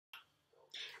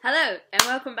Hello and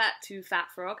welcome back to Fat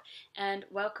Frog, and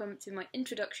welcome to my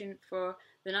introduction for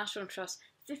the National Trust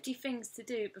 50 Things to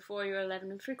Do Before You're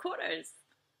 11 3/4.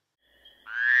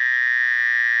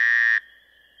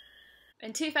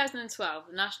 In 2012,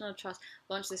 the National Trust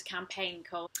launched this campaign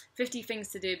called 50 Things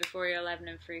to Do Before You're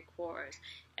 11 3/4,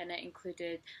 and it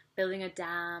included building a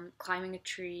dam, climbing a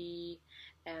tree,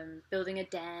 building a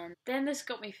den. Then this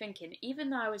got me thinking, even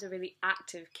though I was a really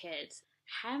active kid,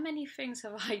 how many things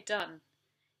have I done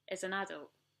as an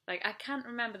adult? Like, I can't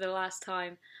remember the last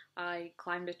time I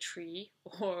climbed a tree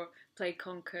or played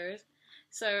Conquers.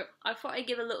 So I thought I'd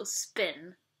give a little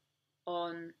spin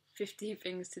on 50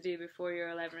 things to do before you're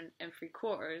 11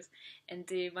 3/4 and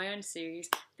do my own series,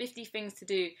 50 things to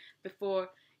do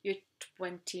before you're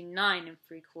 29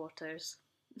 3/4.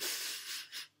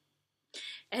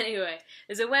 Anyway,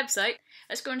 there's a website.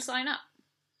 Let's go and sign up.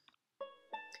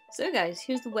 So guys,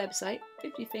 here's the website,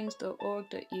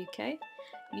 50things.org.uk.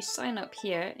 You sign up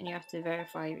here and you have to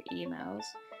verify your emails,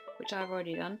 which I've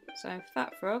already done. So I'm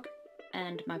Fat Frog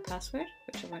and my password,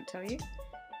 which I won't tell you,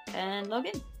 and log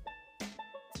in.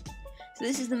 So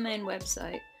this is the main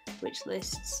website, which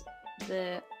lists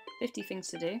the 50 things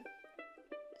to do.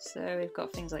 So we've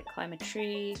got things like climb a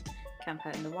tree, camp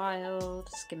out in the wild,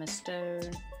 skim a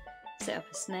stone, set up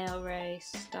a snail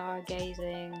race,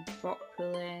 stargazing, rock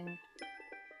pulling.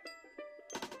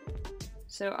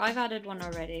 So I've added one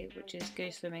already, which is go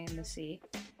swimming in the sea.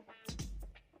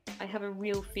 I have a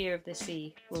real fear of the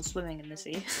sea while swimming in the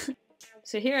sea.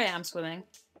 So here I am swimming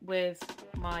with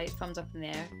my thumbs up in the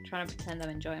air, trying to pretend I'm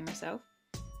enjoying myself.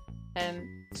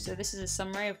 So this is a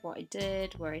summary of what I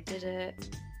did, where I did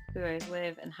it, who I was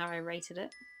with, and how I rated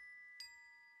it.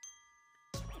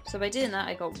 So by doing that,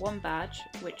 I got one badge,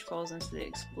 which falls into the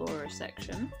Explorer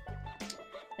section.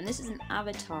 And this is an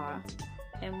avatar,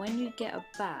 and when you get a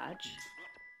badge,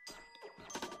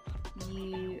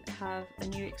 you have a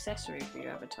new accessory for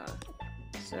your avatar.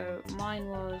 So mine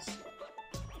was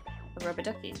a rubber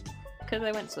ducky, because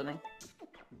I went swimming.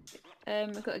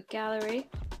 I've got a gallery,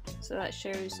 so that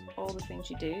shows all the things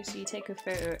you do. So you take a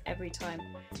photo every time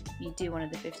you do one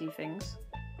of the 50 things.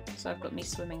 So I've got me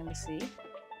swimming in the sea.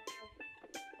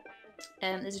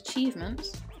 There's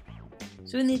achievements.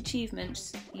 So in the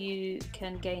achievements, you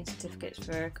can gain certificates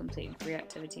for completing free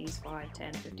activities, 5,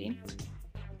 10, 15.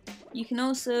 You can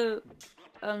also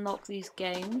unlock these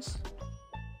games,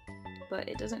 but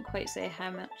it doesn't quite say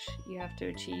how much you have to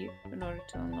achieve in order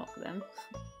to unlock them.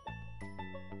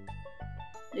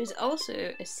 There's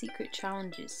also a secret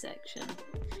challenges section,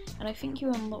 and I think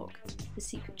you unlock the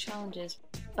secret challenges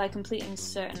by completing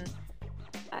certain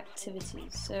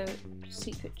activities. So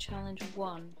secret challenge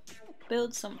 1,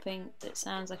 build something that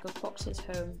sounds like a fox's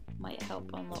home might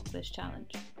help unlock this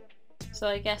challenge. So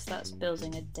I guess that's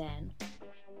building a den.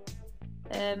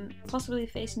 Possibly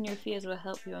facing your fears will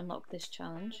help you unlock this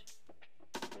challenge.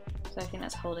 So I think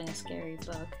that's holding a scary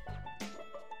bug.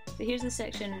 But here's the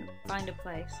section, find a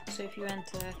place. So if you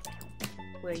enter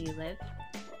where you live,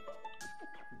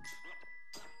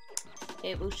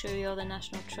 it will show you all the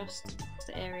National Trust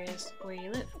areas where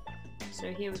you live.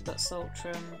 So here we've got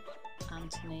Saltram,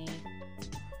 Anthony,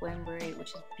 Wembury,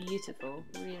 which is beautiful,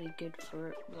 really good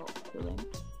for rock pooling,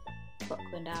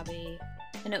 Buckland Abbey,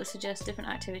 and it will suggest different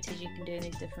activities you can do in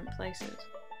these different places.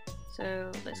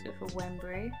 So let's go for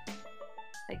Wembury.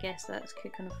 I guess that's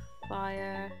cook on a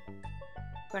fire,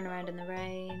 run around in the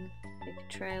rain, make a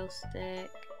trail stick,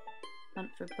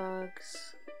 hunt for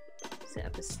bugs, set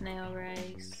up a snail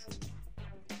race.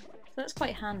 So that's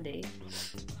quite handy.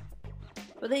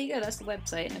 But there you go, that's the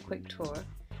website and a quick tour.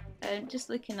 Just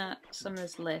looking at some of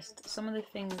this list, some of the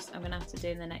things I'm going to have to do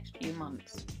in the next few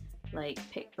months, like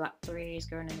pick blackberries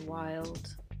growing in the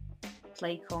wild,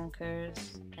 play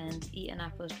conkers, and eat an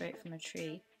apple straight from a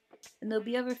tree. And there'll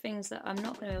be other things that I'm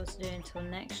not going to be able to do until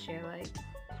next year, like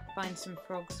find some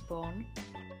frog spawn,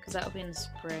 because that'll be in the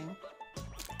spring.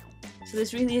 So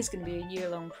this really is going to be a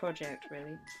year-long project,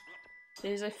 really.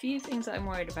 There's a few things that I'm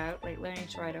worried about, like learning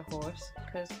to ride a horse,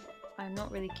 because I'm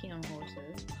not really keen on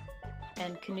horses,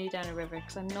 and canoe down a river,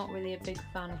 because I'm not really a big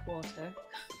fan of water.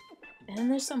 And then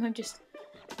there's some I'm just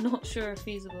not sure are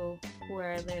feasible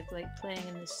where I live, like playing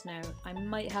in the snow. I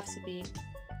might have to be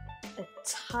a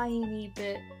tiny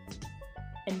bit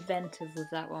inventive with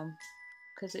that one,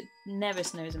 because it never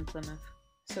snows in Plymouth.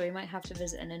 So we might have to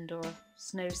visit an indoor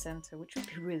snow centre, which would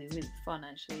be really, really fun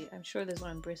actually. I'm sure there's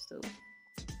one in Bristol.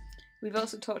 We've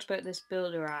also talked about this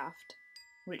builder raft,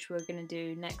 which we're going to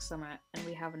do next summer, and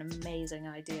we have an amazing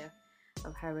idea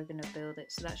of how we're going to build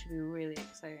it, so that should be really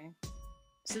exciting.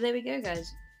 So there we go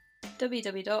guys,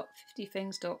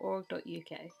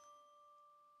 www.50things.org.uk.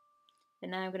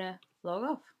 And now I'm going to log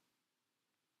off.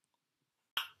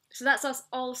 So that's us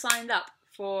all signed up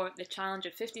for the challenge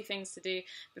of 50 things to do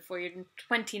before you're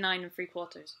 29 and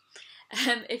 3/4.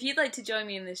 If you'd like to join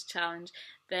me in this challenge,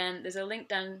 then there's a link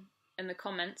down in the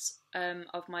comments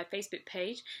of my Facebook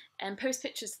page, and post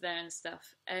pictures there and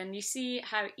stuff. And you see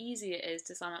how easy it is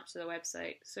to sign up to the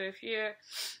website. So if you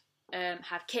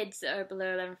have kids that are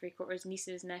below 11 3/4,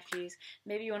 nieces, nephews,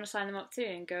 maybe you want to sign them up too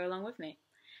and go along with me.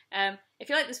 If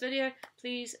you like this video,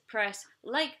 please press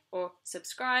like or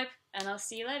subscribe, and I'll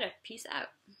see you later. Peace out.